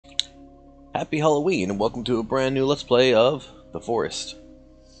Happy Halloween and welcome to a brand new Let's Play of The Forest.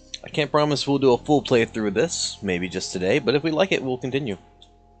 I can't promise we'll do a full playthrough of this, maybe just today, but if we like it, we'll continue.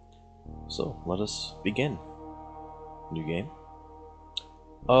 So, let us begin. New game.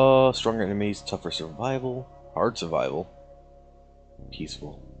 Stronger enemies, tougher survival, hard survival,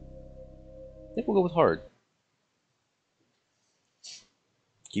 peaceful. I think we'll go with hard.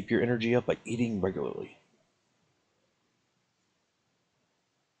 Keep your energy up by eating regularly.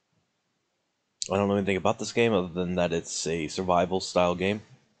 I don't know anything about this game other than that it's a survival style game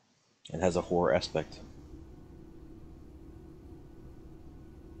and has a horror aspect.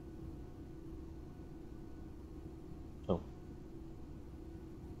 Oh.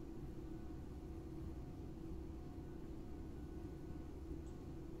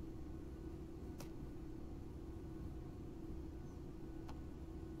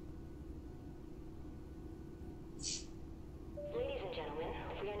 Ladies and gentlemen,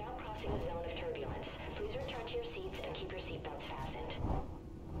 we are now crossing a zone of turbulence. Please return to your seats and keep your seatbelts fastened.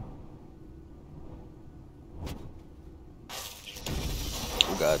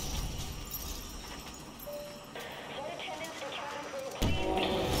 Oh god. Flight attendants and cabin crew, please.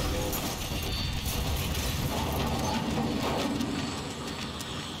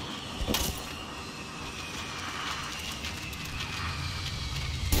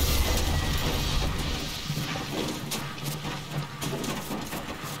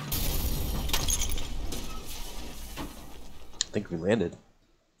 I think we landed.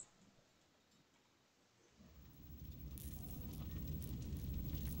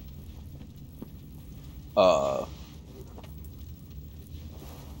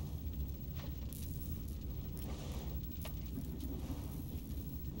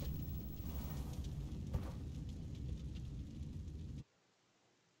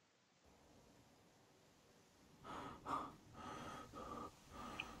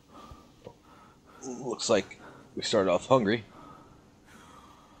 Looks like we started off hungry.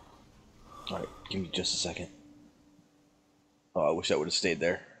 Alright, give me just a second. Oh, I wish that would have stayed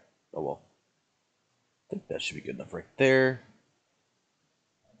there. Oh well. I think that should be good enough right there.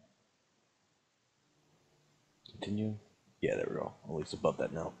 Continue. Yeah, there we go. At least above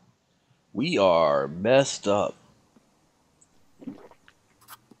that now. We are messed up.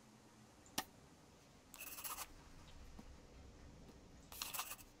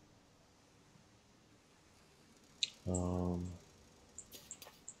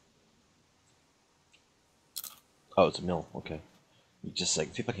 Oh, it's a mill. Okay. Just a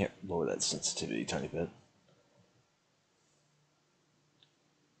second. See if I can't lower that sensitivity a tiny bit.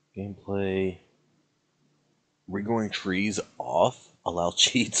 Gameplay. Regrowing trees off. Allow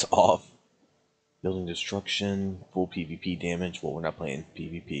cheats off. Building destruction. Full PvP damage. Well, we're not playing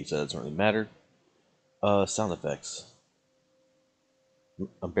PvP, so that doesn't really matter. Sound effects.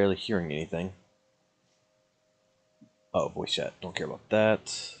 I'm barely hearing anything. Oh, voice chat. Don't care about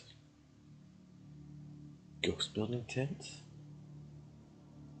that. Ghost building tent.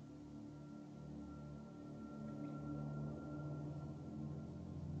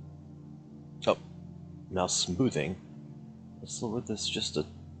 Oh, now smoothing. Let's lower this just a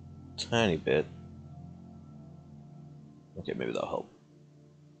tiny bit. Okay, maybe that'll help.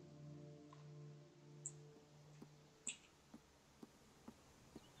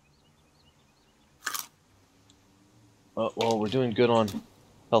 Well, we're doing good on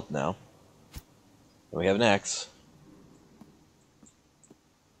health now. And we have an axe.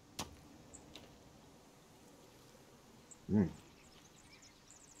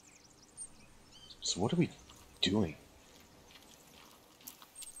 So what are we doing?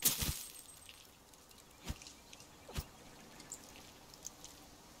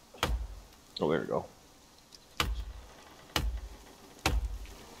 Oh, there we go.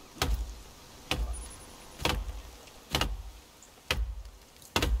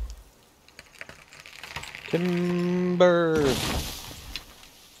 Timber!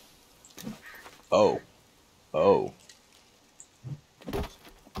 Oh. Oh.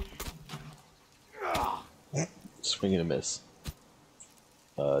 Swing and a miss.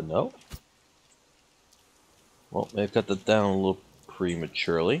 No? Well, may have cut that down a little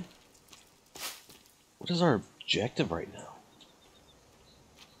prematurely. What is our objective right now?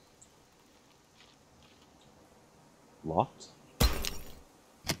 Locked?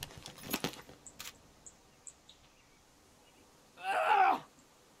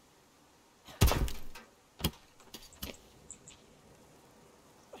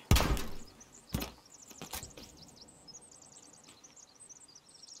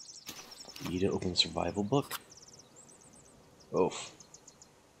 Need to open the survival book? Oof.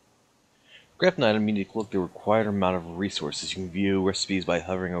 Craft an item, you need to collect the required amount of resources. You can view recipes by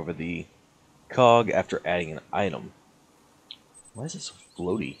hovering over the cog after adding an item. Why is it so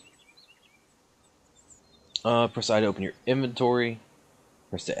floaty? Press I to open your inventory.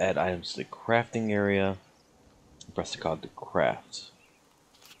 Press to add items to the crafting area. Press the cog to craft.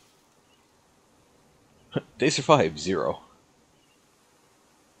 They survived 0.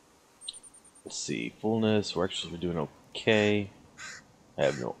 Let's see. Fullness. We're actually doing okay. I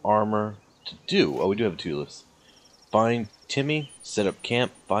have no armor. To do. Oh, we do have a to-do list. Find Timmy. Set up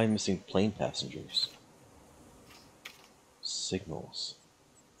camp. Find missing plane passengers. Signals.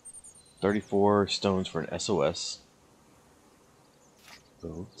 34 stones for an SOS.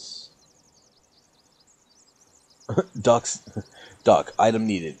 Boats. Dock, item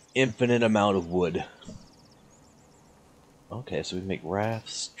needed. Infinite amount of wood. Okay, so we make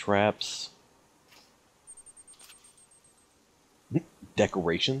rafts, traps,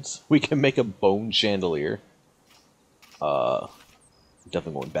 decorations. We can make a bone chandelier.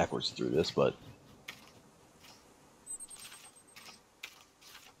 Definitely going backwards through this, but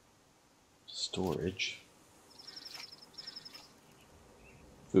storage,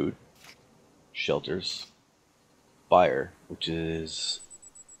 food, shelters, fire, which is...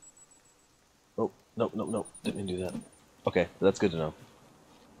 Oh, no, didn't mean to do that. Okay, that's good to know.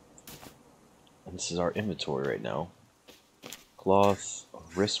 And this is our inventory right now. Cloth, a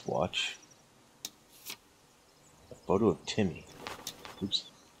wristwatch, a photo of Timmy. Oops.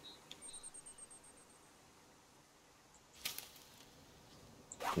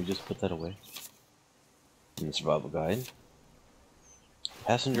 Can we just put that away? In the survival guide.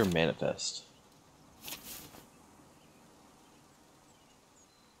 Passenger manifest.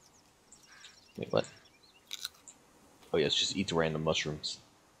 Wait, what? Oh yes, just eats random mushrooms.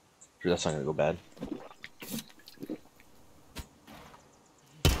 Sure, that's not gonna go bad.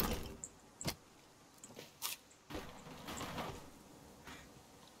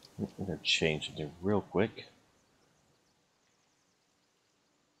 I'm gonna change something real quick.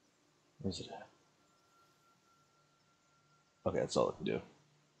 Where's it at? Okay, that's all I can do.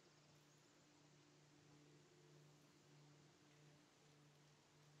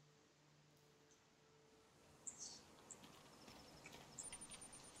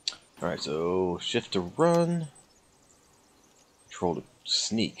 Alright, so shift to run. Control to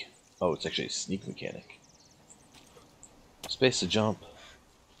sneak. Oh, it's actually a sneak mechanic. Space to jump.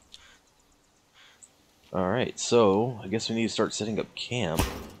 Alright, so I guess we need to start setting up camp.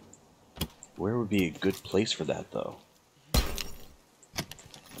 Where would be a good place for that, though?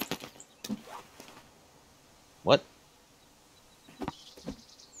 What?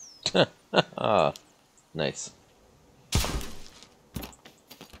 Ah, nice.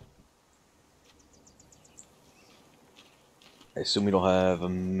 I assume we don't have a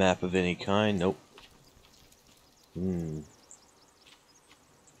map of any kind. Nope.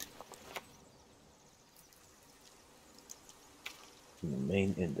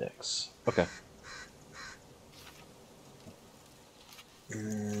 Main index. Okay.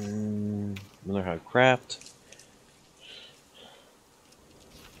 Learn how to craft.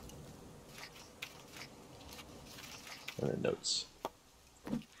 And then notes.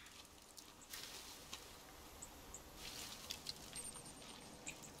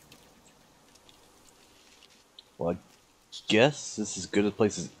 Well, I guess this is as good a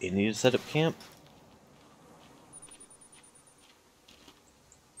place as any to set up camp.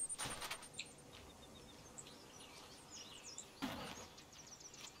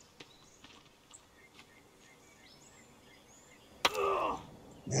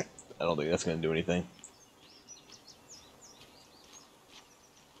 I don't think that's going to do anything.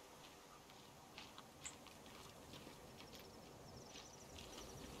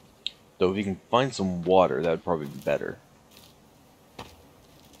 Though if you can find some water, that would probably be better.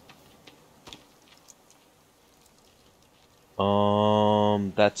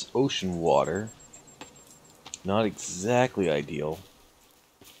 That's ocean water. Not exactly ideal.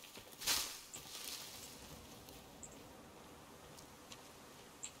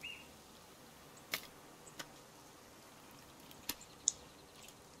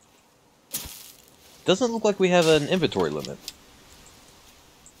 Doesn't look like we have an inventory limit.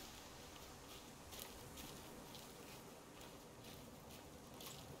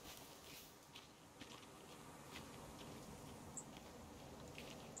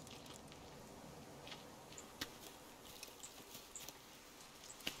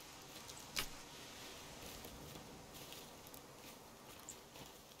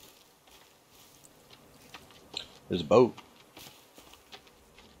 There's a boat.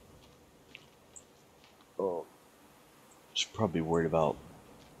 Oh. Should probably be worried about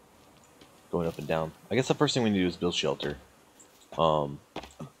going up and down. I guess the first thing we need to do is build shelter.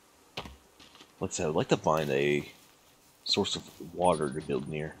 Like I said, I'd like to find a source of water to build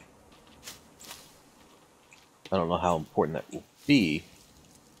near. I don't know how important that will be.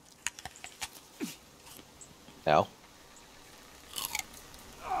 Ow.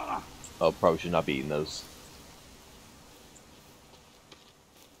 Oh, probably should not be eating those.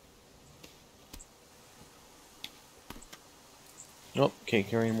 Nope, can't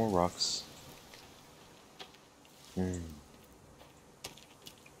carry any more rocks.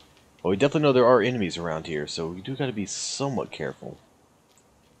 Well, we definitely know there are enemies around here, so we do gotta be somewhat careful.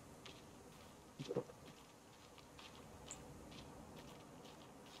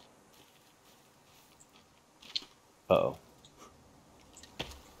 Uh-oh.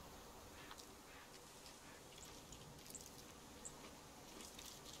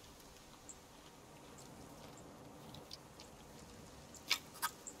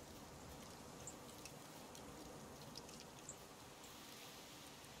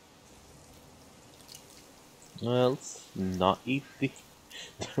 Let's not eat the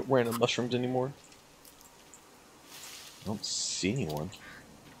random mushrooms anymore. I don't see anyone.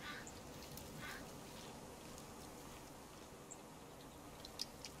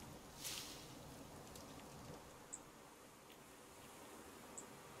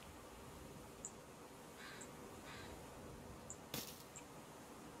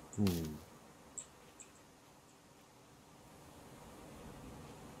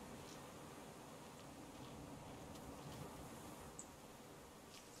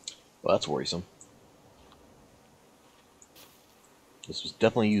 Well, that's worrisome. This was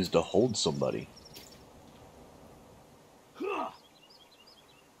definitely used to hold somebody. That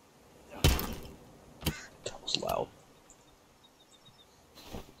was loud.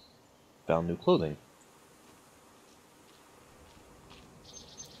 Found new clothing.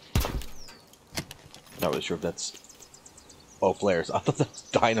 Not really sure if that's... Oh, flares. I thought that was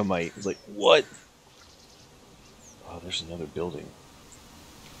dynamite. It's like, what? Oh, there's another building.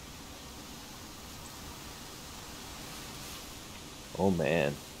 Oh,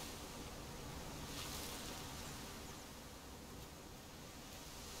 man.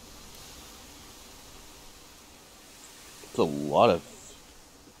 It's a lot of...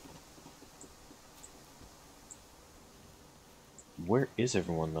 Where is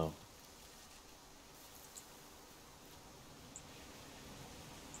everyone, though?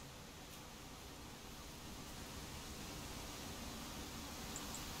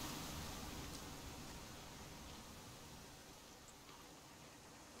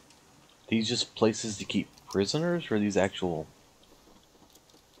 These just places to keep prisoners, or are these actual...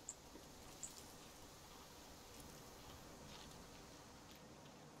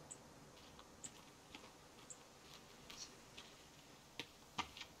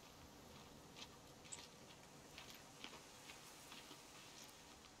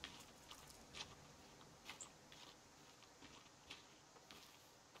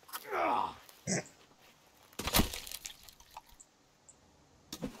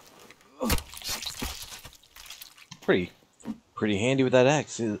 Pretty handy with that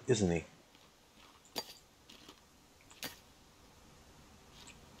axe, isn't he?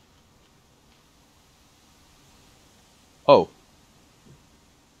 Oh.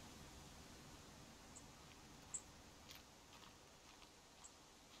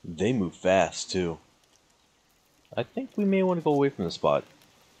 They move fast, too. I think we may want to go away from the spot.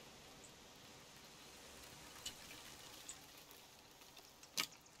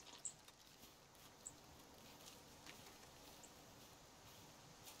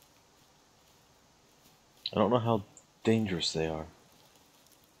 I don't know how dangerous they are.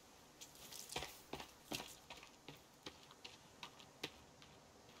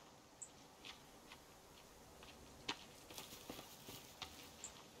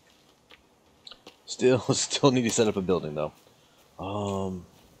 Still need to set up a building, though.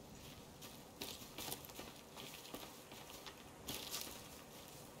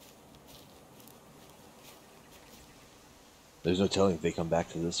 There's no telling if they come back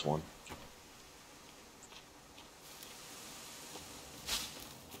to this one.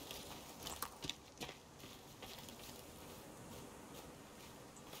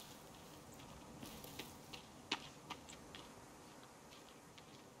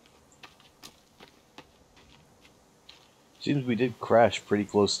 Seems we did crash pretty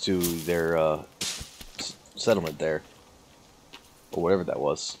close to their settlement there. Or whatever that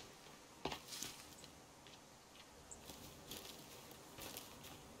was.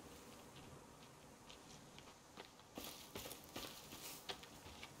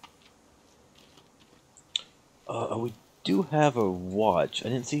 We do have a watch. I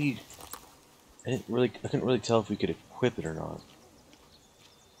couldn't really tell if we could equip it or not.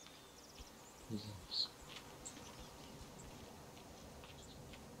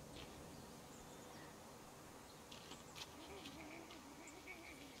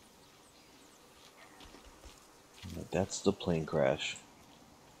 That's the plane crash.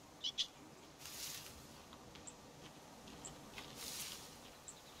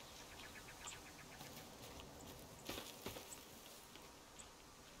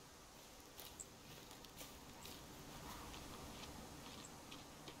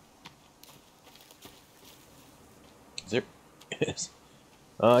 There is.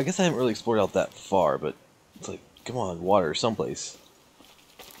 I guess I haven't really explored out that far, but it's like, come on, water someplace.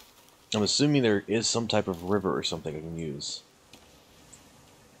 I'm assuming there is some type of river or something I can use.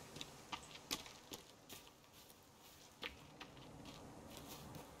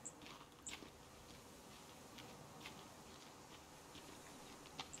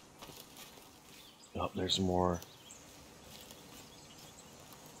 Oh, there's more.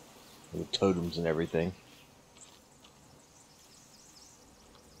 The totems and everything.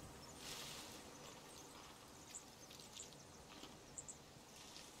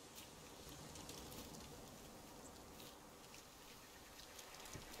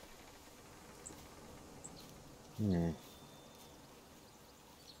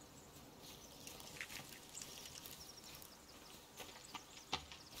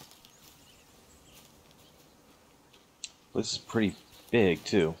 This is pretty big,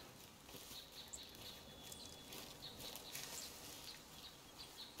 too.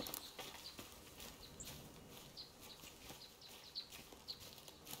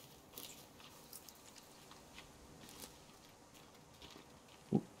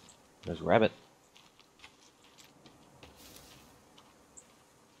 Ooh, there's a rabbit.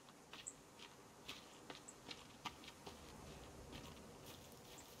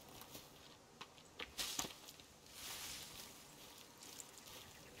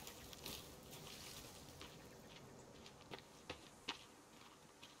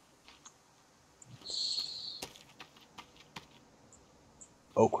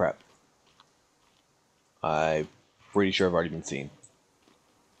 Oh crap. I'm pretty sure I've already been seen.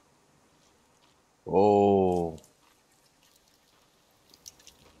 Oh.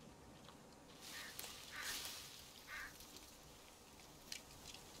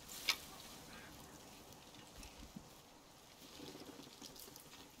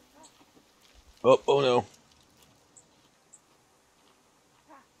 Oh no.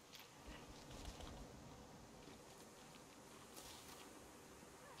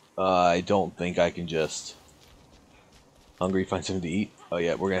 I don't think I can just... Hungry, find something to eat? Oh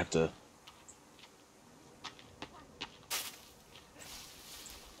yeah, we're gonna have to...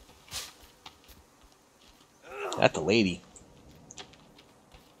 That's the lady.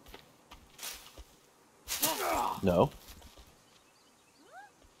 No.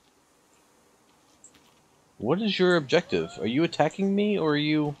 What is your objective? Are you attacking me, or are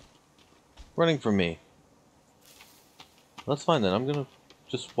you running from me? That's fine then, I'm gonna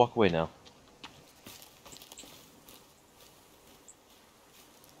just walk away now.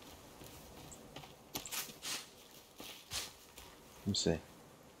 Let me see.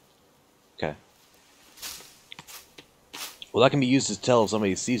 Okay. Well, that can be used to tell if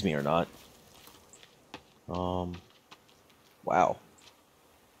somebody sees me or not. Wow.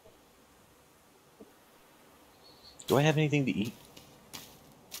 Do I have anything to eat?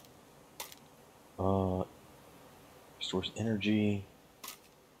 Restores energy.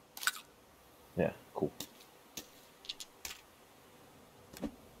 Yeah, cool.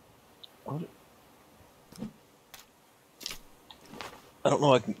 I don't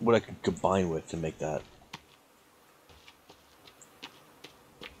know what I can combine with to make that.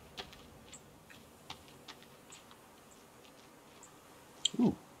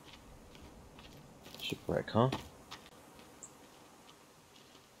 Ooh. Shipwreck, huh?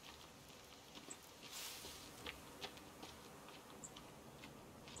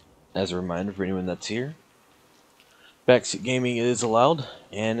 As a reminder for anyone that's here, backseat gaming is allowed,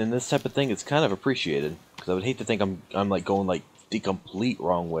 and in this type of thing, it's kind of appreciated. Because I would hate to think I'm like going like the complete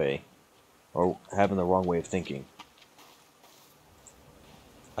wrong way, or having the wrong way of thinking.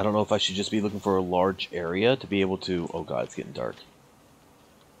 I don't know if I should just be looking for a large area to be able to... Oh god, it's getting dark.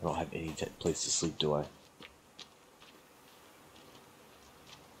 I don't have any place to sleep, do I?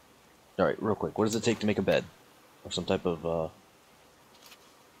 Alright, real quick. What does it take to make a bed? Or some type of,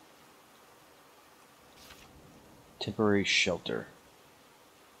 temporary shelter.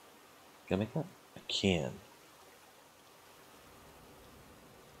 Can I make that? I can.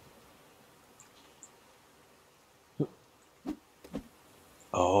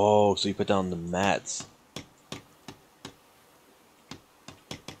 Oh, so you put down the mats.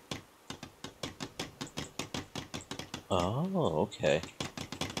 Oh, okay.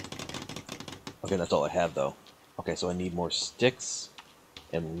 Okay, that's all I have, though. Okay, so I need more sticks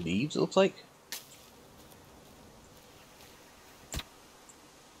and leaves, it looks like.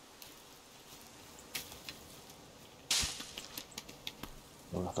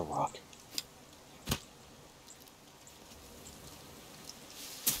 No, not the rock.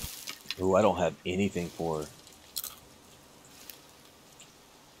 Ooh, I don't have anything for...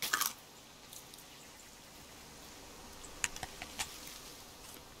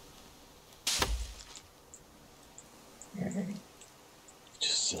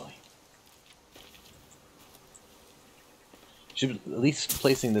 Just silly. Should at least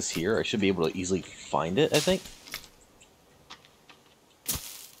placing this here, I should be able to easily find it, I think.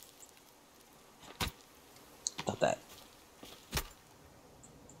 Not that.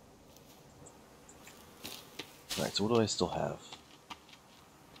 Alright, so what do I still have?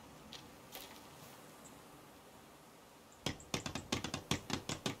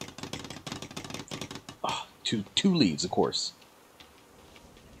 Ah, two leaves, of course.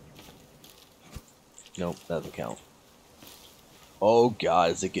 Nope, that doesn't count. Oh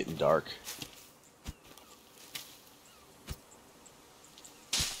god, is it getting dark?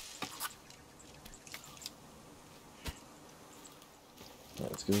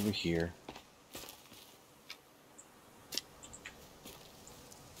 Alright, let's go over here.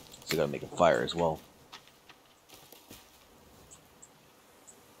 So I gotta make a fire as well.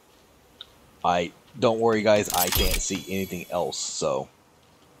 Don't worry guys, I can't see anything else, so...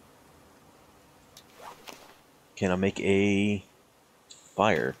 Can I make a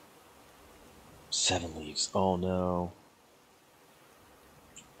fire? 7 leaves. Oh no.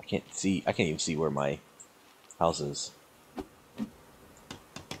 I can't even see where my house is.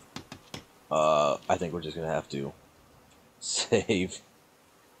 I think we're just gonna have to save.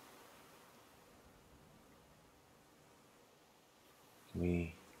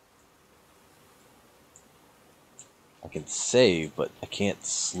 I can save, but I can't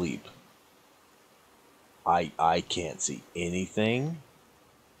sleep. I can't see anything.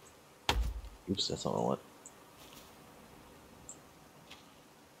 Oops, that's not what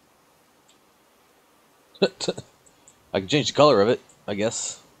I want. I can change the color of it, I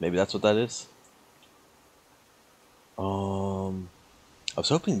guess. Maybe that's what that is. I was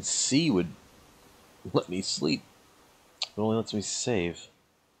hoping C would let me sleep. It only lets me save.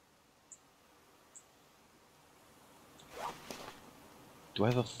 Do I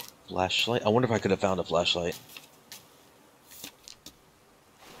have a flashlight? I wonder if I could have found a flashlight.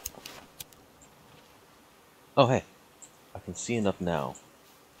 Oh, hey. I can see enough now.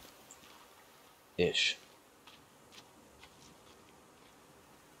 Ish.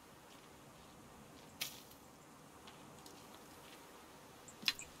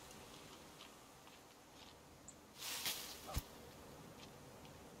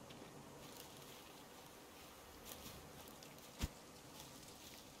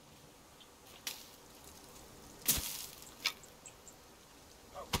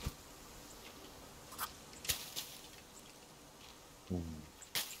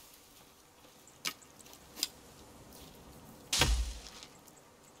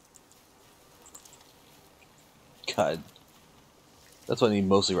 God. That's what I need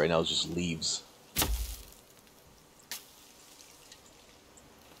mostly right now is just leaves.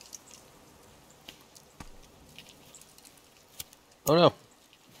 Oh no.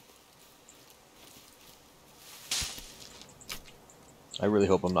 I really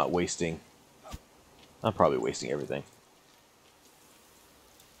hope I'm not wasting... I'm probably wasting everything.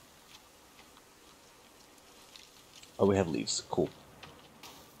 Oh, we have leaves. Cool.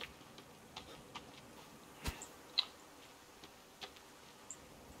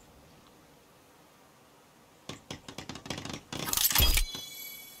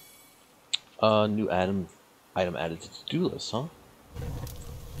 New item added to to-do list, huh?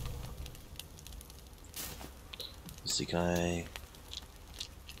 Let's see, can I...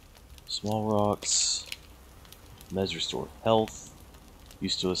 Small rocks... Mez restore health...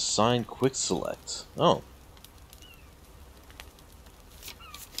 Used to assign quick select. Oh.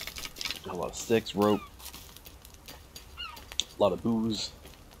 A lot of sticks, rope... A lot of booze...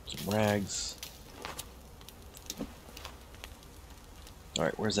 Some rags...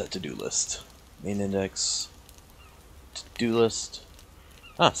 Alright, where's that to-do list? Main index... To-do list...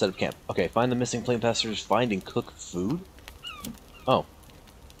 Ah, set up camp. Okay, find the missing flame passers, find and cook food? Oh.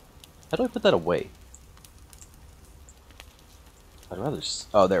 How do I put that away? I'd rather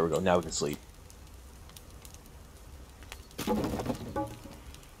oh, there we go. Now we can sleep.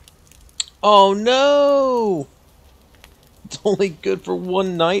 Oh no! It's only good for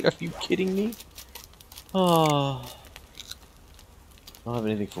one night? Are you kidding me? Oh. I don't have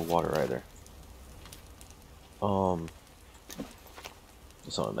anything for water either.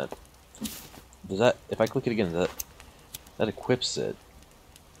 That's not what I meant. Does that, if I click it again, that equips it?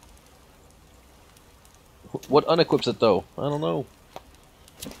 What unequips it though? I don't know.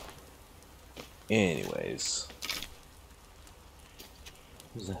 Anyways.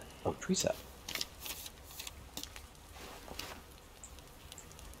 What's that? Oh, tree sap.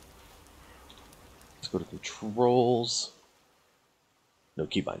 Let's go to controls. No,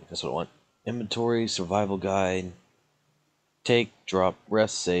 keybind. That's what I want. Inventory, survival guide. Take, drop,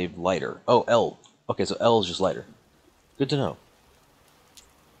 rest, save, lighter. Oh, L. Okay, so L is just lighter. Good to know.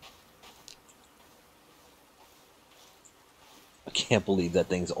 I can't believe that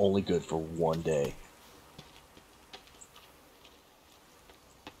thing's only good for one day.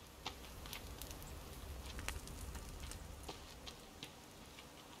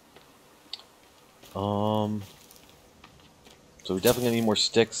 So we definitely gonna need more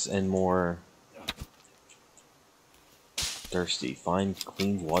sticks and more thirsty. Find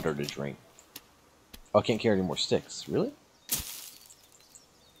clean water to drink. Oh, I can't carry any more sticks. Really?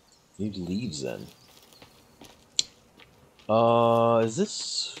 Need leaves then. Is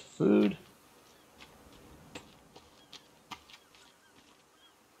this food?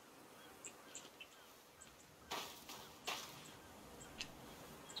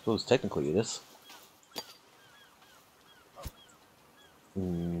 I suppose technically it is.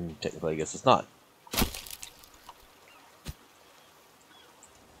 Technically I guess it's not.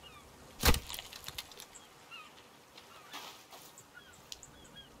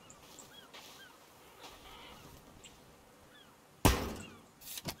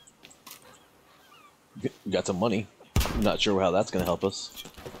 We got some money. I'm not sure how that's gonna help us.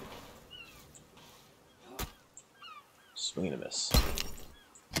 Swing and a miss.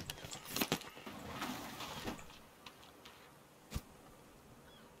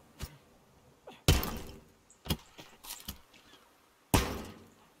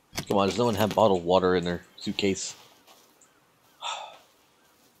 Come on, does no one have bottled water in their suitcase?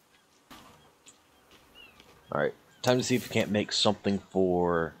 Alright, time to see if we can't make something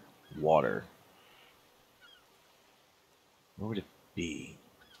for water. Where would it be?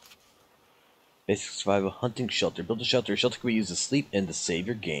 Basic survival, hunting shelter. Build a shelter. A shelter can be used to sleep and to save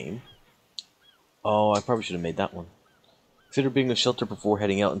your game. Oh, I probably should have made that one. Consider building a shelter before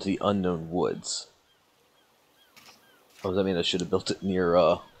heading out into the unknown woods. Oh, does that mean I should have built it near,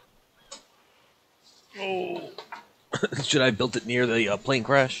 Oh. Should I have built it near the plane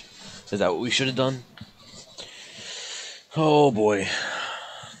crash? Is that what we should have done? Oh, boy.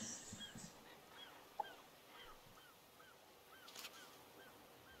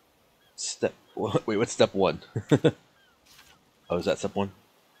 Wait, what's step 1? Oh, is that step 1?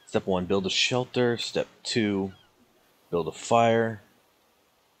 Step 1, build a shelter. Step 2, build a fire.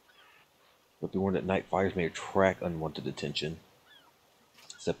 But be warned that night fires may attract unwanted attention.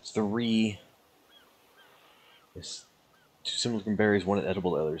 Step 3 is 2 simulacrum berries, 1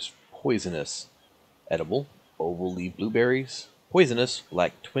 edible, the others poisonous. Edible, oval leaf blueberries. Poisonous,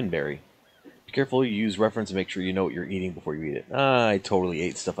 black twinberry. Be careful you use reference and make sure you know what you're eating before you eat it. I totally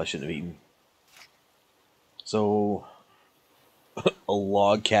ate stuff I shouldn't have eaten. So, a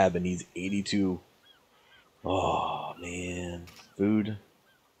log cabin needs 82. Oh, man. Food.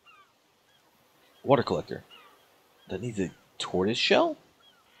 Water collector. That needs a tortoise shell?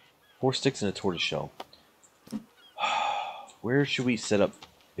 4 sticks and a tortoise shell. Where should we set up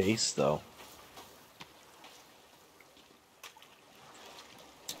base, though?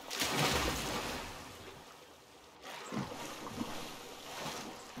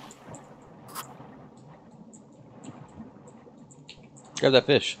 Grab that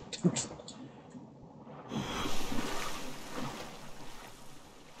fish.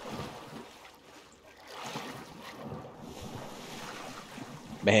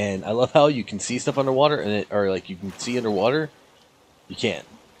 Man, I love how you can see stuff underwater and it, or like you can see underwater. You can't.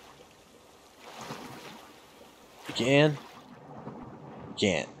 You can. You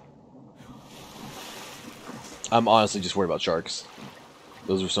can't. I'm honestly just worried about sharks.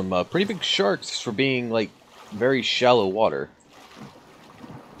 Those are some pretty big sharks for being like very shallow water.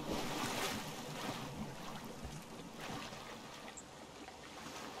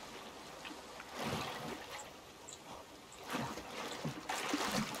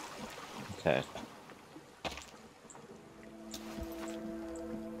 Okay.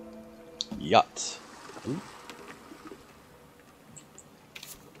 Yacht. Ooh.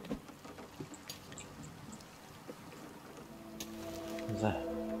 What's that?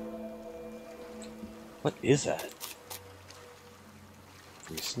 What is that?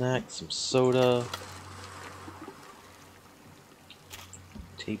 Free snack, some soda.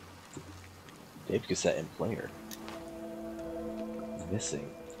 Save cassette in player. Missing.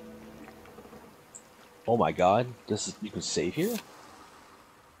 Oh my god, this is, you can save here?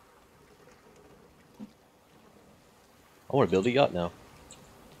 I want to build a yacht now.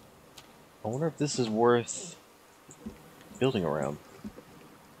 I wonder if this is worth building around.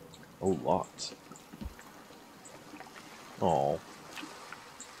 Oh, locked. Oh.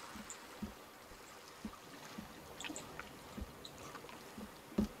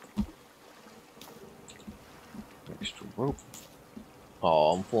 Extra rope.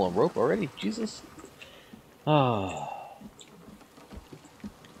 Oh, I'm full on rope already? Jesus. Ah.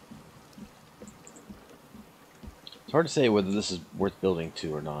 It's hard to say whether this is worth building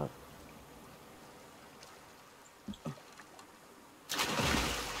to or not.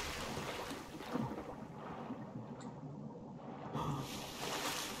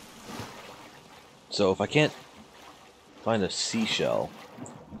 So if I can't find a seashell,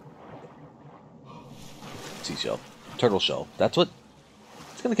 turtle shell, that's what,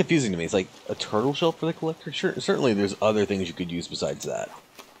 it's kind of confusing to me. It's like a turtle shell for the collector? Sure, certainly there's other things you could use besides that.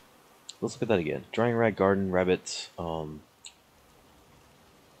 Let's look at that again. Drying rag, garden, rabbit, oh,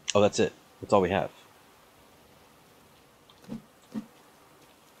 that's it. That's all we have.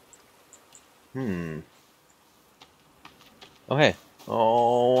 Oh, hey.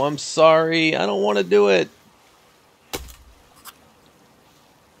 Oh, I'm sorry. I don't want to do it.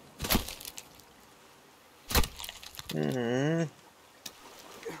 Are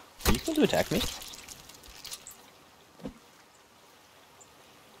you going to attack me?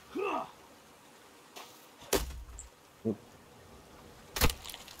 Oop.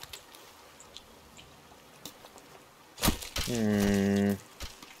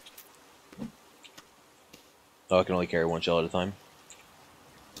 Oh, I can only carry one shell at a time.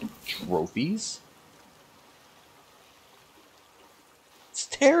 Trophies? It's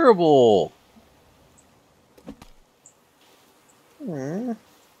terrible!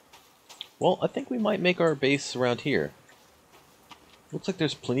 Well, I think we might make our base around here. Looks like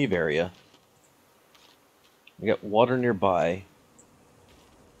there's plenty of area. We got water nearby.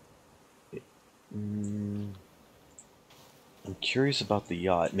 I'm curious about the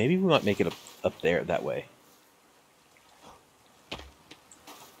yacht. Maybe we might make it up there, that way.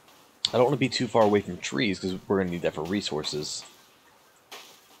 I don't want to be too far away from trees, because we're going to need that for resources.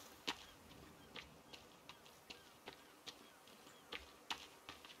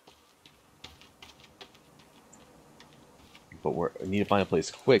 But we need to find a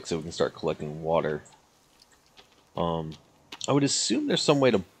place quick so we can start collecting water. I would assume there's some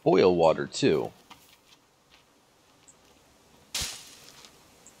way to boil water, too.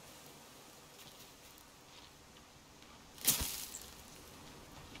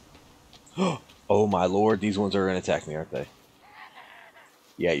 Oh my lord, these ones are going to attack me, aren't they?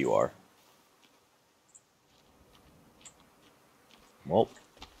 Yeah, you are. Well.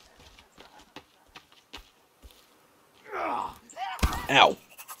 Ow!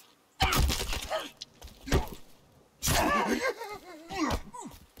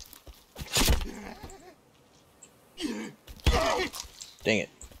 Dang it.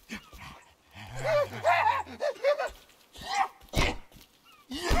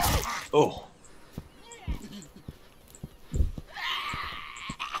 Oh.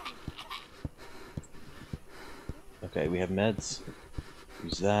 Okay, we have meds.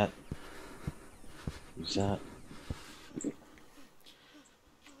 Use that. Use that.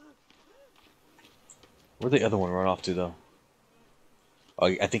 Where'd the other one run off to, though? Oh,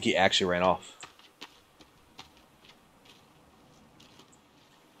 I think he actually ran off.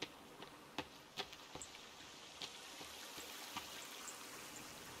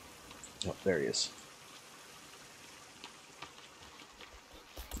 Oh, there he is.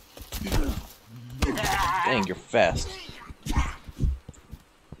 Dang, you're fast.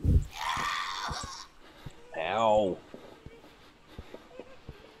 Ow.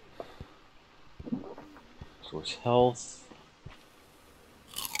 Source health.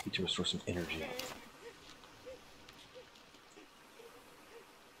 Need to restore some energy.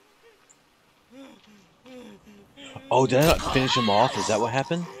 Oh, did I not finish him off? Is that what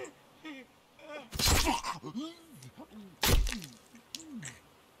happened?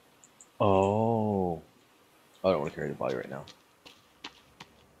 Oh. I don't want to carry the body right now.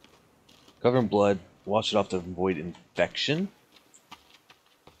 Cover in blood. Wash it off to avoid infection.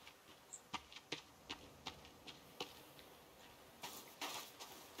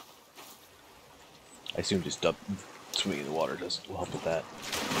 I assume just swimming in the water will help with that.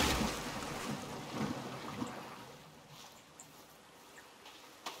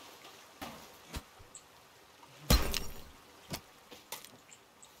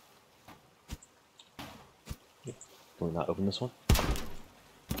 Can we not open this one?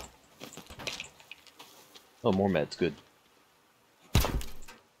 Oh, more meds. Good.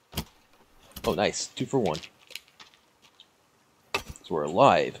 Oh, nice. 2 for 1. So we're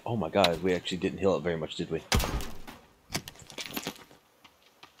alive. Oh my god, we actually didn't heal up very much, did we?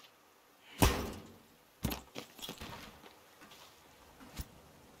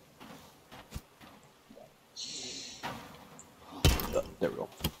 There we go.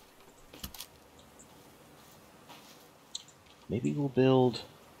 Maybe we'll build...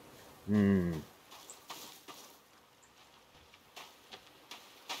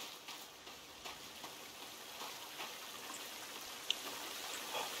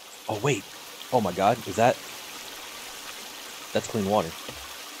 Oh, wait. Oh my god, is that... That's clean water.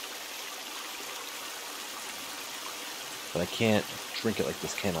 But I can't drink it like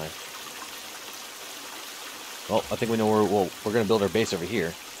this, can I? Well, I think we know where... Well, we're going to build our base over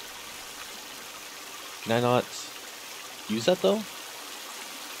here. Can I not use that, though?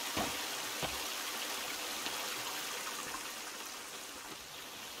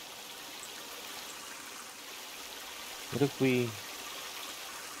 What if we...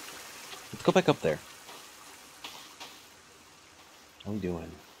 Let's go back up there. How are we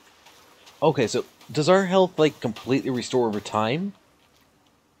doing? Okay, so does our health, like, completely restore over time?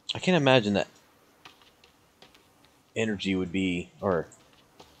 I can't imagine that energy would be... Or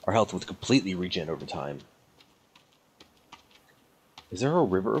our health would completely regen over time. Is there a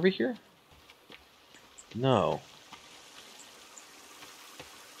river over here? No.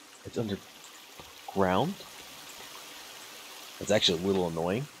 It's underground? That's actually a little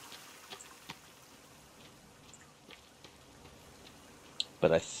annoying.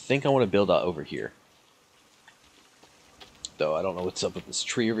 But I think I want to build out over here. Though I don't know what's up with this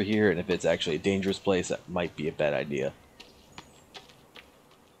tree over here, and if it's actually a dangerous place, that might be a bad idea.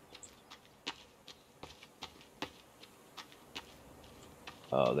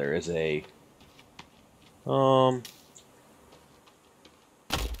 Oh, there is a...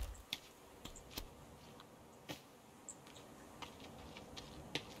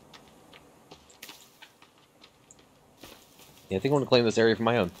 Yeah, I think I want to claim this area for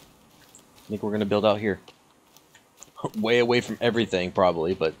my own. I think we're going to build out here. Way away from everything,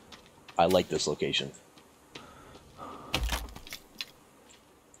 probably, but I like this location.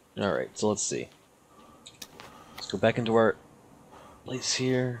 Alright, so let's see. Let's go back into our place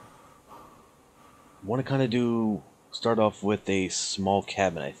here. I want to kind of start off with a small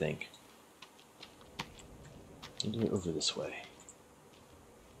cabin, I think. I'll do it over this way.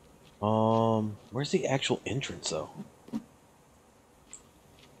 Where's the actual entrance, though?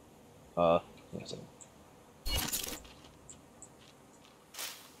 Wait a second.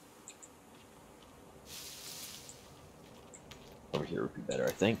 Over here would be better,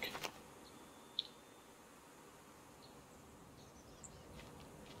 I think.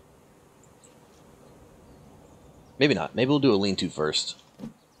 Maybe not. Maybe we'll do a lean-to first.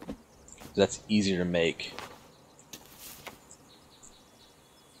 That's easier to make.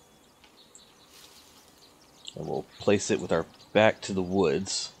 And we'll place it with our back to the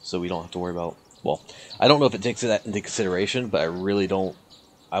woods, so we don't have to worry about... Well, I don't know if it takes that into consideration, but I really don't...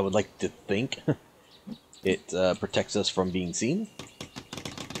 I would like to think it protects us from being seen.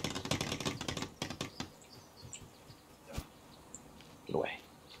 Get away.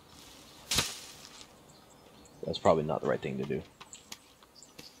 That's probably not the right thing to do.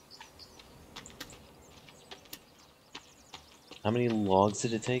 How many logs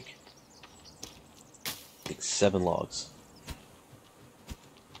did it take? Like 7 logs.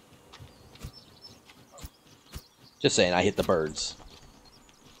 Just saying, I hit the birds.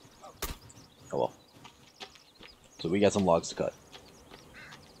 Oh well. So we got some logs to cut.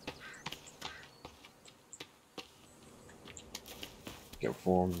 Get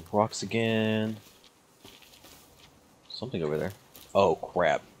reform rocks again. Something over there. Oh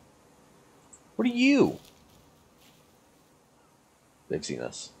crap. What are you? They've seen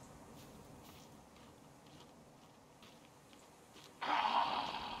us.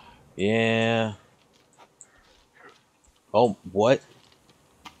 Yeah. Oh, what?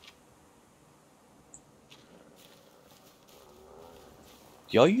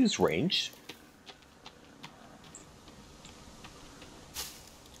 Do y'all use range?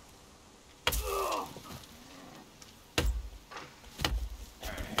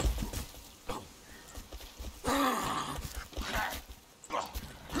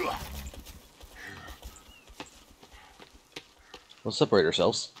 Let's separate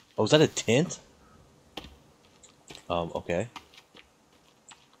ourselves. Oh, is that a tent? Okay.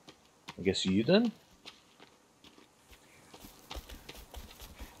 I guess you then?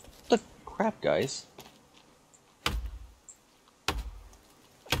 What the crap, guys?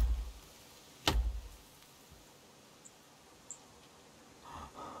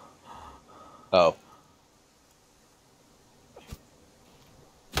 Oh.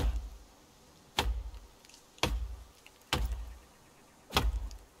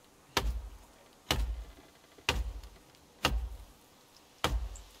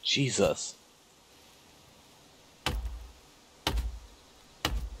 Jesus.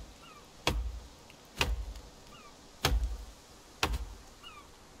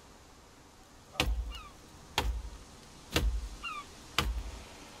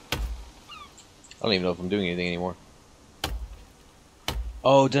 I don't even know if I'm doing anything anymore.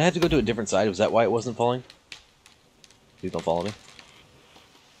 Oh, did I have to go to a different side? Was that why it wasn't falling? Please don't follow me.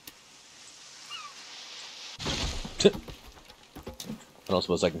 I don't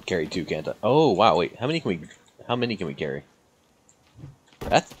suppose I can carry two, can't I? Oh wow, wait. How many can we carry?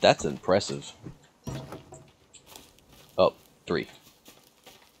 That's impressive. Oh, 3.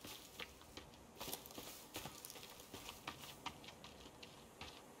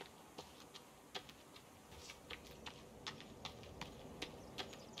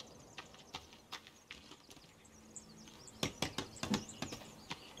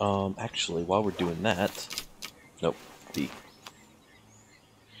 Actually, while we're doing that, nope, B.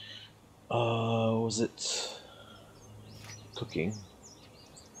 Was it cooking?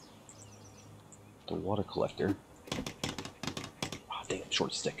 The water collector. Ah, dang it,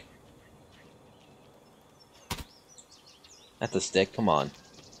 short stick. That's a stick, come on.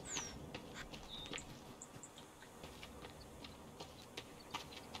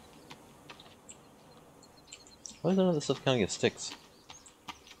 Why is none of this stuff counting as sticks?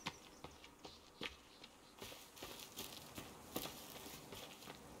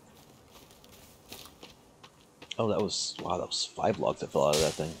 Oh, that was, wow, that was 5 logs that fell out of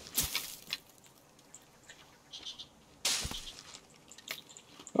that thing.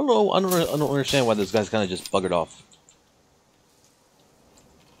 I don't know, I don't understand why those guys kind of just buggered off.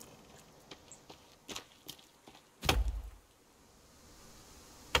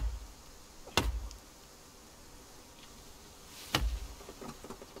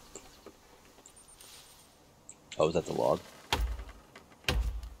 Oh, is that the log?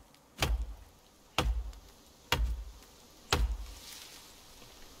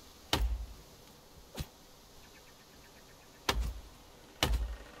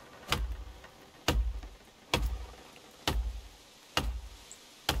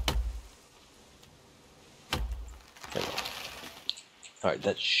 There we go. Alright,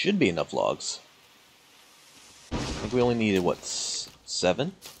 that should be enough logs. I think we only needed, what,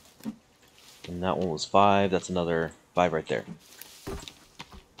 7? And that one was 5, that's another 5 right there.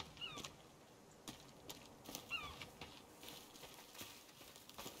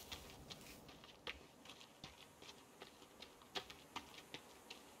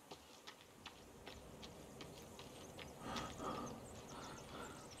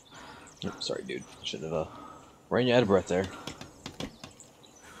 Oops, sorry, dude. Shouldn't have ran you out of breath there.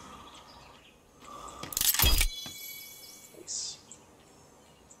 Nice.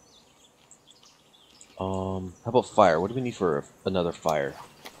 How about fire? What do we need for another fire?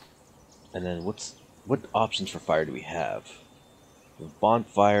 And then what options for fire do we have?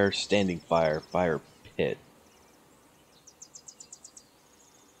 Bonfire, standing fire, fire pit.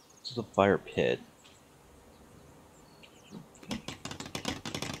 This is a fire pit.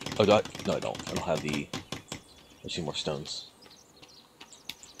 Oh, no, I don't. I don't have the... I see more stones.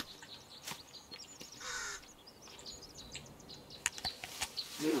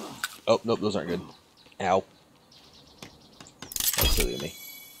 Oh, nope, those aren't good. Ow. That was silly of me.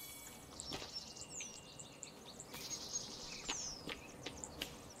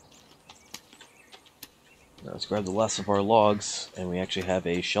 Now let's grab the last of our logs, and we actually have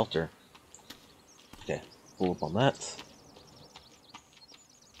a shelter. Okay, pull up on that.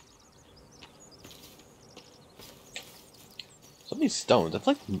 Some of these stones, I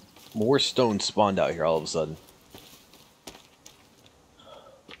feel like more stones spawned out here all of a sudden.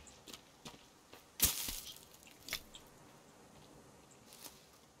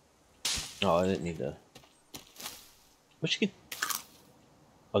 Oh, I didn't need to... What you can...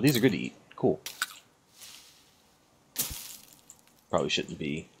 Oh, these are good to eat. Cool. Probably shouldn't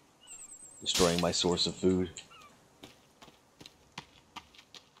be destroying my source of food.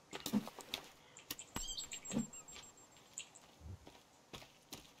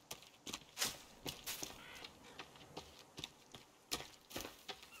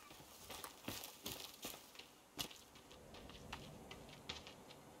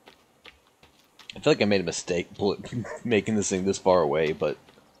 I feel like I made a mistake making this thing this far away, but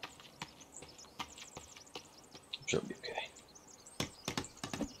I'm sure it'll be okay.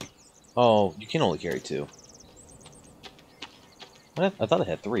 Oh, you can only carry 2. I thought I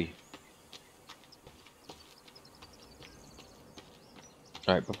had 3.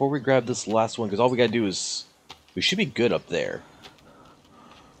 Alright, before we grab this last one, because all we gotta do is... We should be good up there.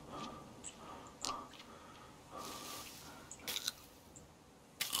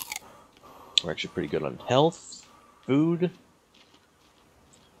 We're actually pretty good on health, food.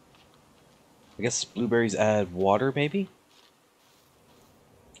 I guess blueberries add water, maybe?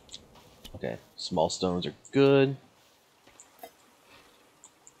 Okay, small stones are good.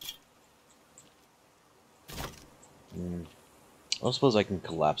 I don't suppose I can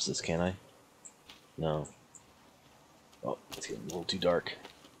collapse this, can I? No. Oh, it's getting a little too dark.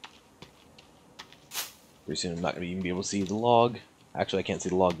 Pretty soon I'm not going to even be able to see the log. Actually, I can't see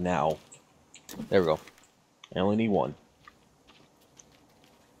the log now. There we go. I only need one.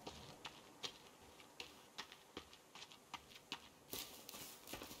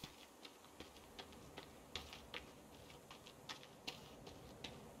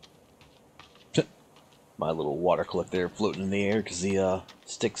 My little water collector floating in the air because the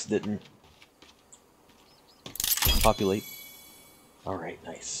sticks didn't populate. Alright,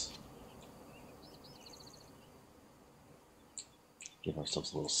 nice. Give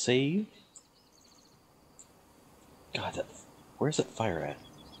ourselves a little save. God, where's that fire at?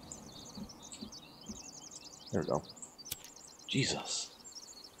 There we go. Jesus.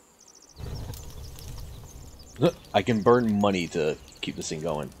 I can burn money to keep this thing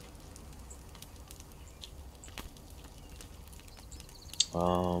going.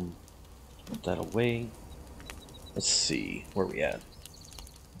 Put that away. Let's see, where are we at?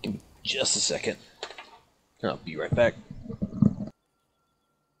 Give me just a second. I'll be right back.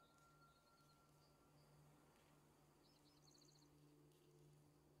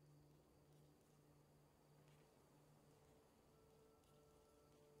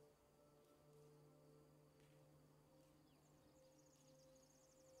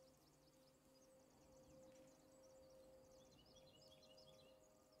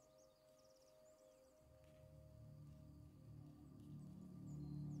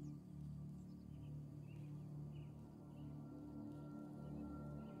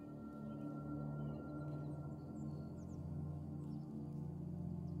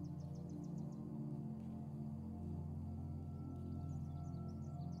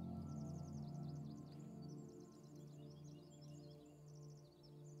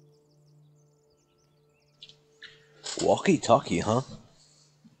 Walkie-talkie, huh?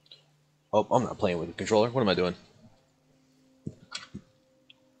 Oh, I'm not playing with the controller. What am I doing?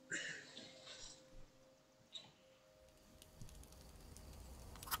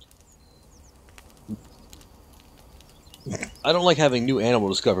 I don't like having new animal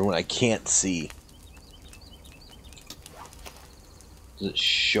discovery when I can't see. Does it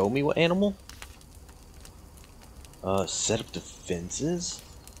show me what animal? Set up defenses?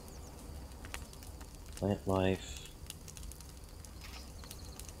 Plant life.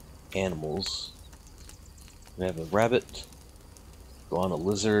 Animals. We have a rabbit. Go on a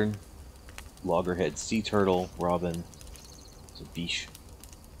lizard. Loggerhead sea turtle. Robin. It's a beach.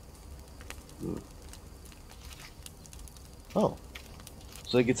 Ooh. Oh.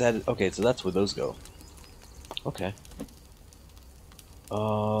 So it gets added. Okay, so that's where those go. Okay.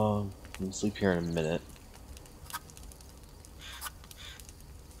 I'm gonna sleep here in a minute.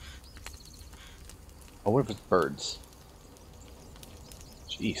 Oh, what if it's birds?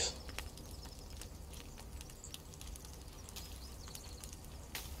 Jeez.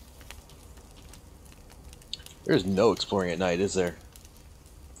 There's no exploring at night, is there?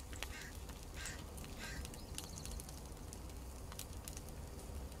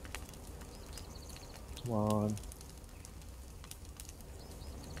 Come on.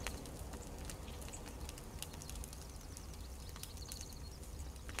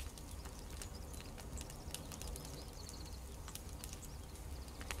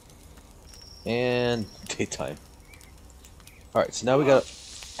 And daytime. Alright, so now we got...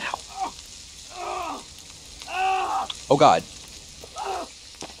 Ow. Oh god.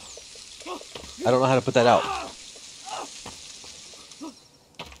 I don't know how to put that out.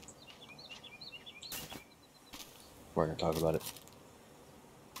 We're gonna talk about it.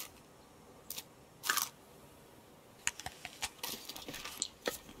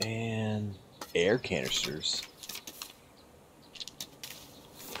 And... air canisters.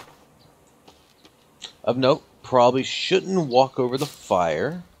 Of note, probably shouldn't walk over the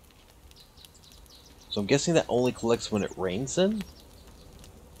fire. So I'm guessing that only collects when it rains then?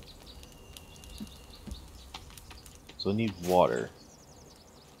 So I need water.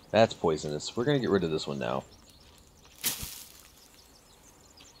 That's poisonous. We're gonna get rid of this one now.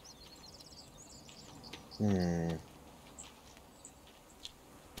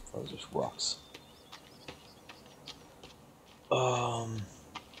 Oh, just rocks.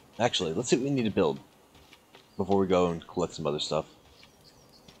 Actually, let's see what we need to build before we go and collect some other stuff.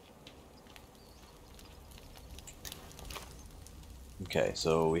 Okay,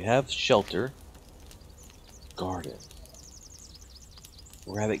 so we have shelter, garden,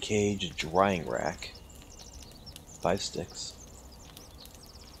 rabbit cage, drying rack, 5 sticks.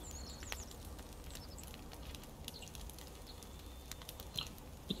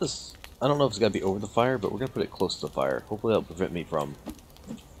 Put this, I don't know if it's got to be over the fire, but we're going to put it close to the fire. Hopefully that'll prevent me from...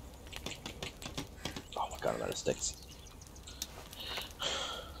 Oh my god, I'm out of sticks.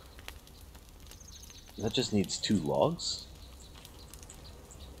 That just needs 2 logs.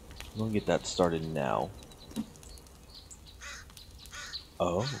 I'm gonna get that started now.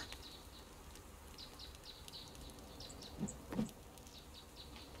 Oh.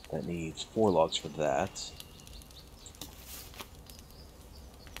 That needs 4 logs for that.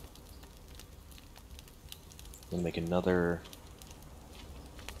 I'm gonna make another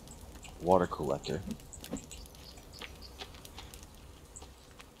water collector.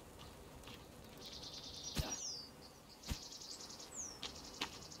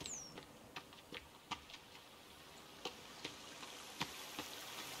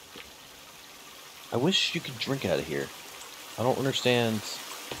 I wish you could drink out of here. I don't understand.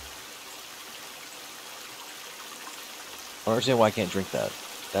 I don't understand why I can't drink that.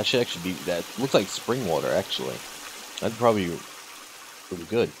 That should actually be. That looks like spring water, actually. That'd probably be pretty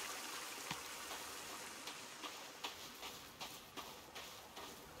good.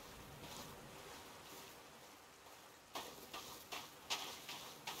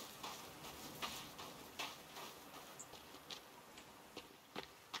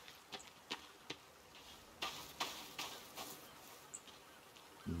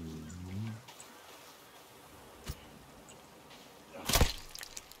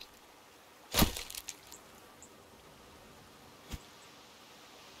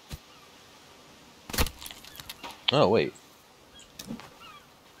 Oh, wait.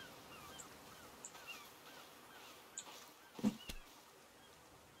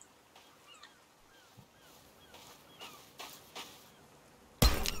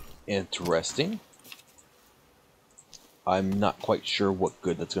 Interesting. I'm not quite sure what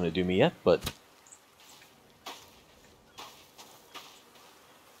good that's going to do me yet, but...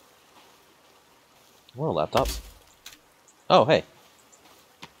 What, a laptop? Oh, hey.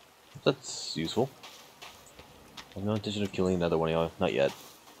 That's useful. I have no intention of killing another one of y'all. Not yet.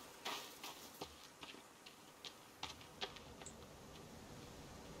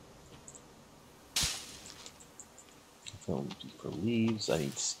 For leaves, I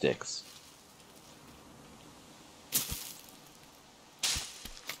need sticks.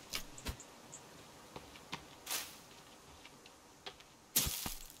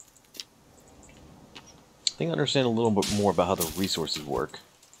 I think I understand a little bit more about how the resources work.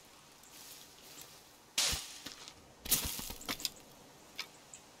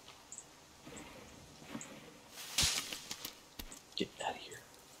 Get out of here.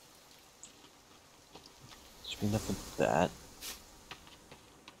 Should be enough of that.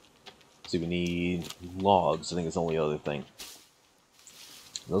 See, we need logs. I think it's the only other thing.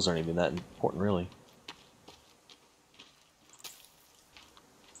 Those aren't even that important, really.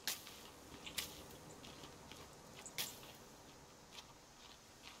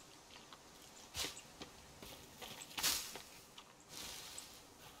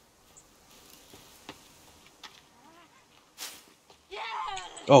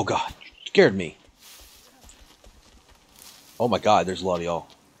 Oh god, scared me. Oh my god, there's a lot of y'all.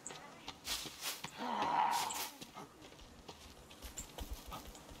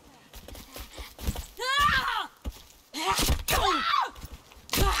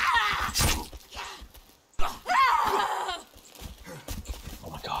 Oh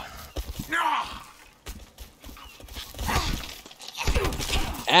my god.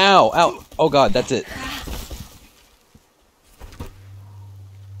 Ow, ow. Oh god, that's it.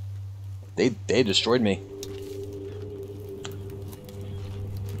 They destroyed me.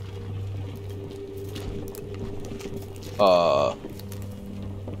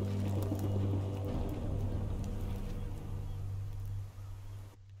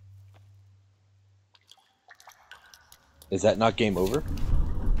 Is that not game over?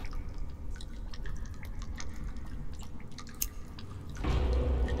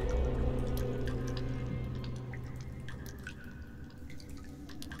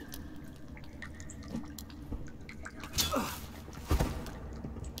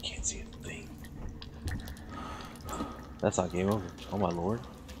 Can't see a thing. That's not game over. Oh my lord.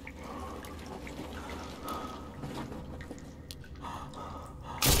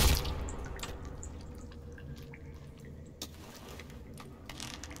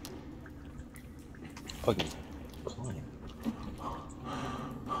 Oh, I can climb.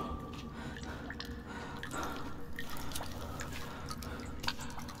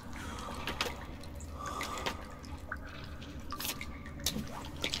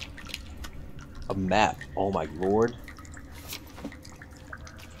 A map. Oh my lord.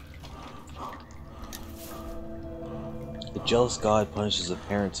 The jealous god punishes a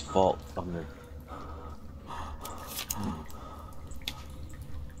parent's fault on their...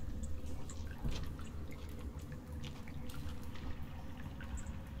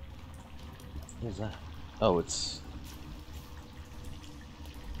 What is that? Oh, it's...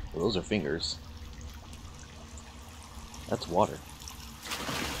 Well, those are fingers. That's water.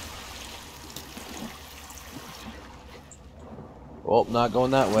 Oh, not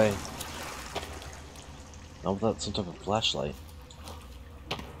going that way. Not without some type of flashlight.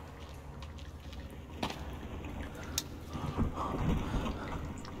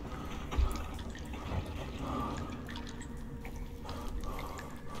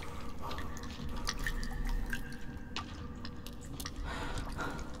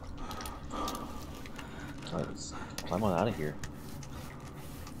 Alright, let's climb on out of here.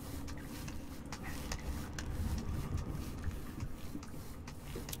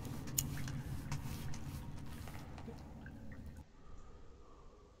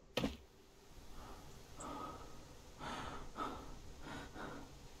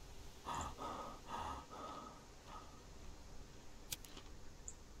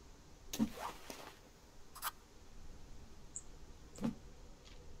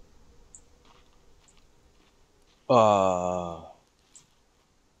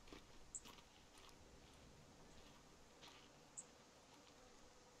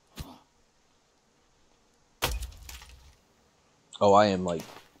 Oh, I am like...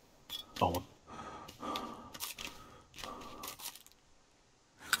 Oh.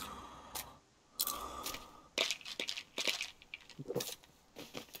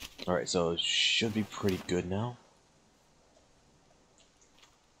 Alright, so it should be pretty good now.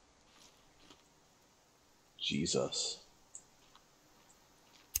 Jesus.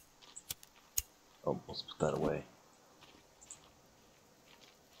 Oh, let's put that away.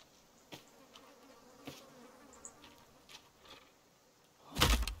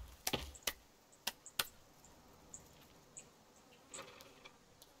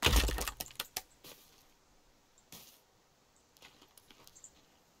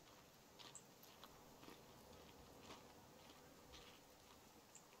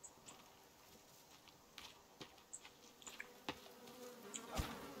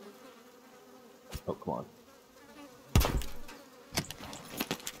 Oh, come on.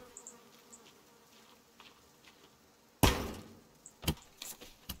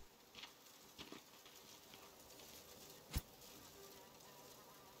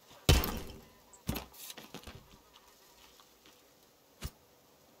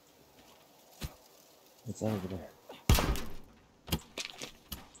 What's that over there?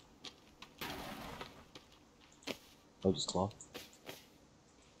 Oh, just cloth.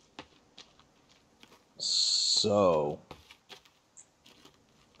 So,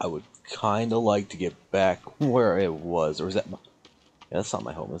 I would kind of like to get back where it was, or is that my... Yeah, that's not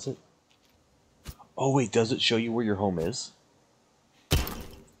my home, is it? Oh wait, does it show you where your home is?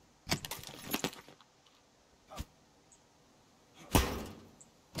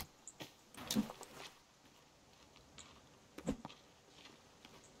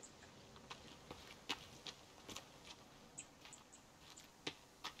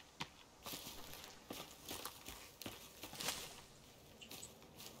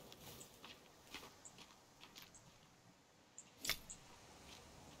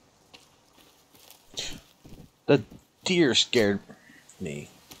 The deer scared me.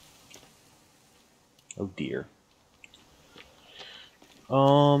 Oh dear.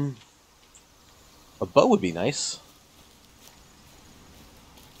 A bow would be nice.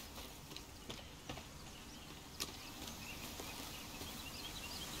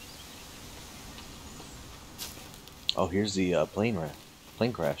 Oh, here's the plane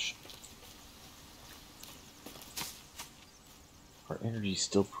crash. Our energy's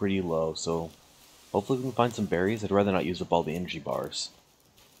still pretty low, so hopefully we can find some berries. I'd rather not use up all the energy bars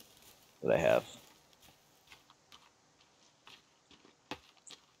that I have.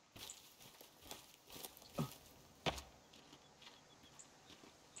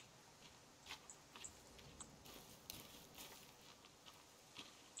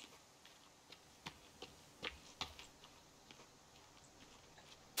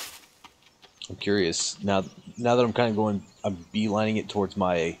 I'm curious now. Now that I'm kind of going, I'm beelining it towards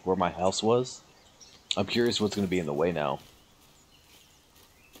where my house was. I'm curious what's going to be in the way now.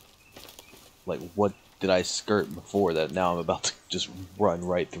 Like what did I skirt before that now I'm about to just run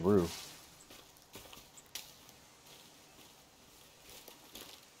right through.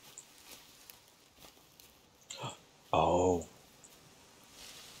 Oh.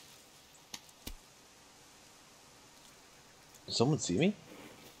 Did someone see me?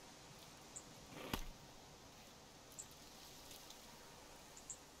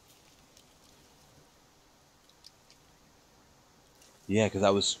 Yeah, because I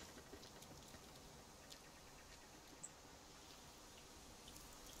was...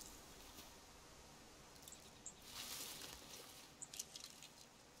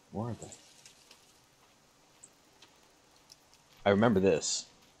 Where are they? I remember this.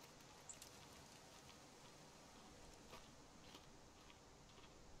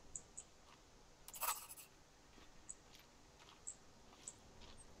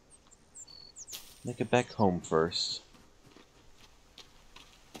 Make it back home first.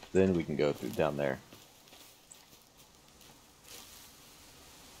 Then we can go through down there.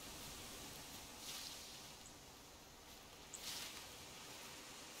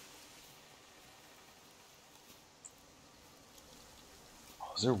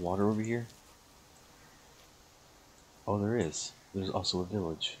 Oh, is there water over here? Oh, there is. There's also a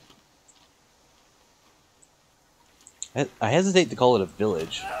village. I hesitate to call it a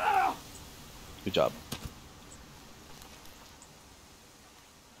village. Good job.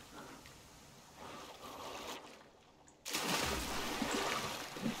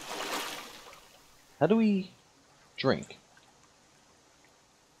 How do we drink?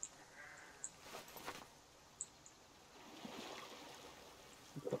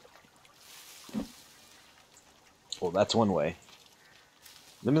 Well, that's one way.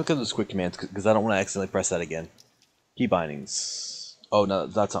 Let me look at those quick commands because I don't want to accidentally press that again. Key bindings. Oh no,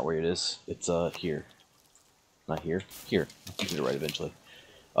 that's not where it is. It's here. Not here. Here. I'll get it right eventually.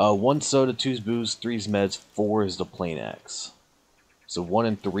 1 soda, 2's booze, 3's meds, 4 is the plain axe. So 1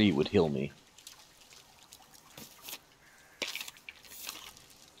 and 3 would heal me.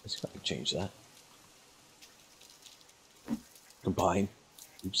 Let's see if I can change that. Combine.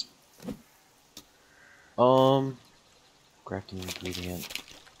 Oops. Crafting ingredient.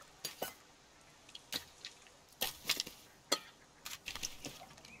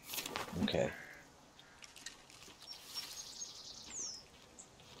 Okay.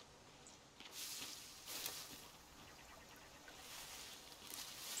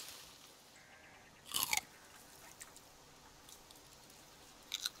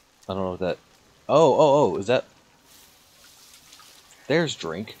 I don't know what that... Oh, is that... There's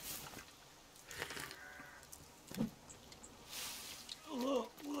drink.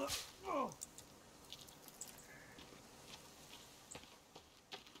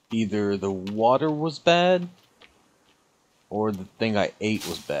 Either the water was bad, or the thing I ate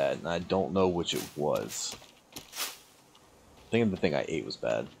was bad, and I don't know which it was. I think the thing I ate was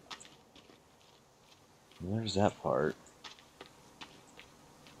bad. There's that part.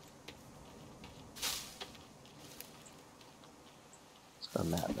 It's got a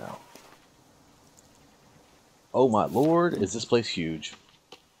map now. Oh my lord, is this place huge.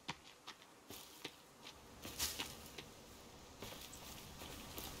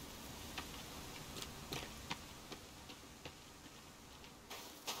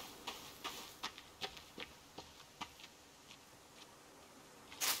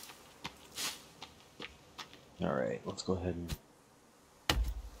 Alright, let's go ahead and...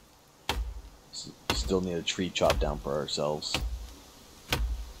 Still need a tree chopped down for ourselves.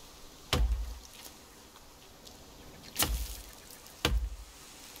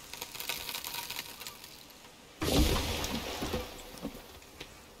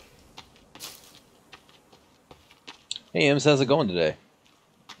 Hey Ems, how's it going today?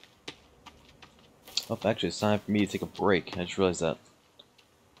 Oh, actually it's time for me to take a break. I just realized that.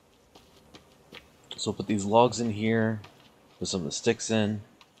 So I'll put these logs in here, put some of the sticks in.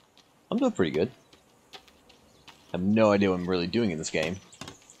 I'm doing pretty good. I have no idea what I'm really doing in this game.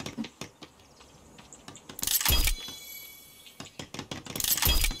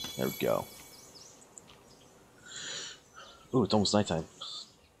 There we go. Ooh, it's almost nighttime.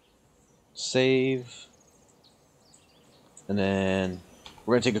 Save. And then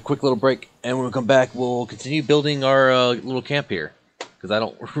we're going to take a quick little break, and when we come back, we'll continue building our little camp here, because I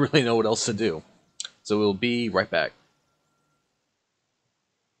don't really know what else to do. So we'll be right back.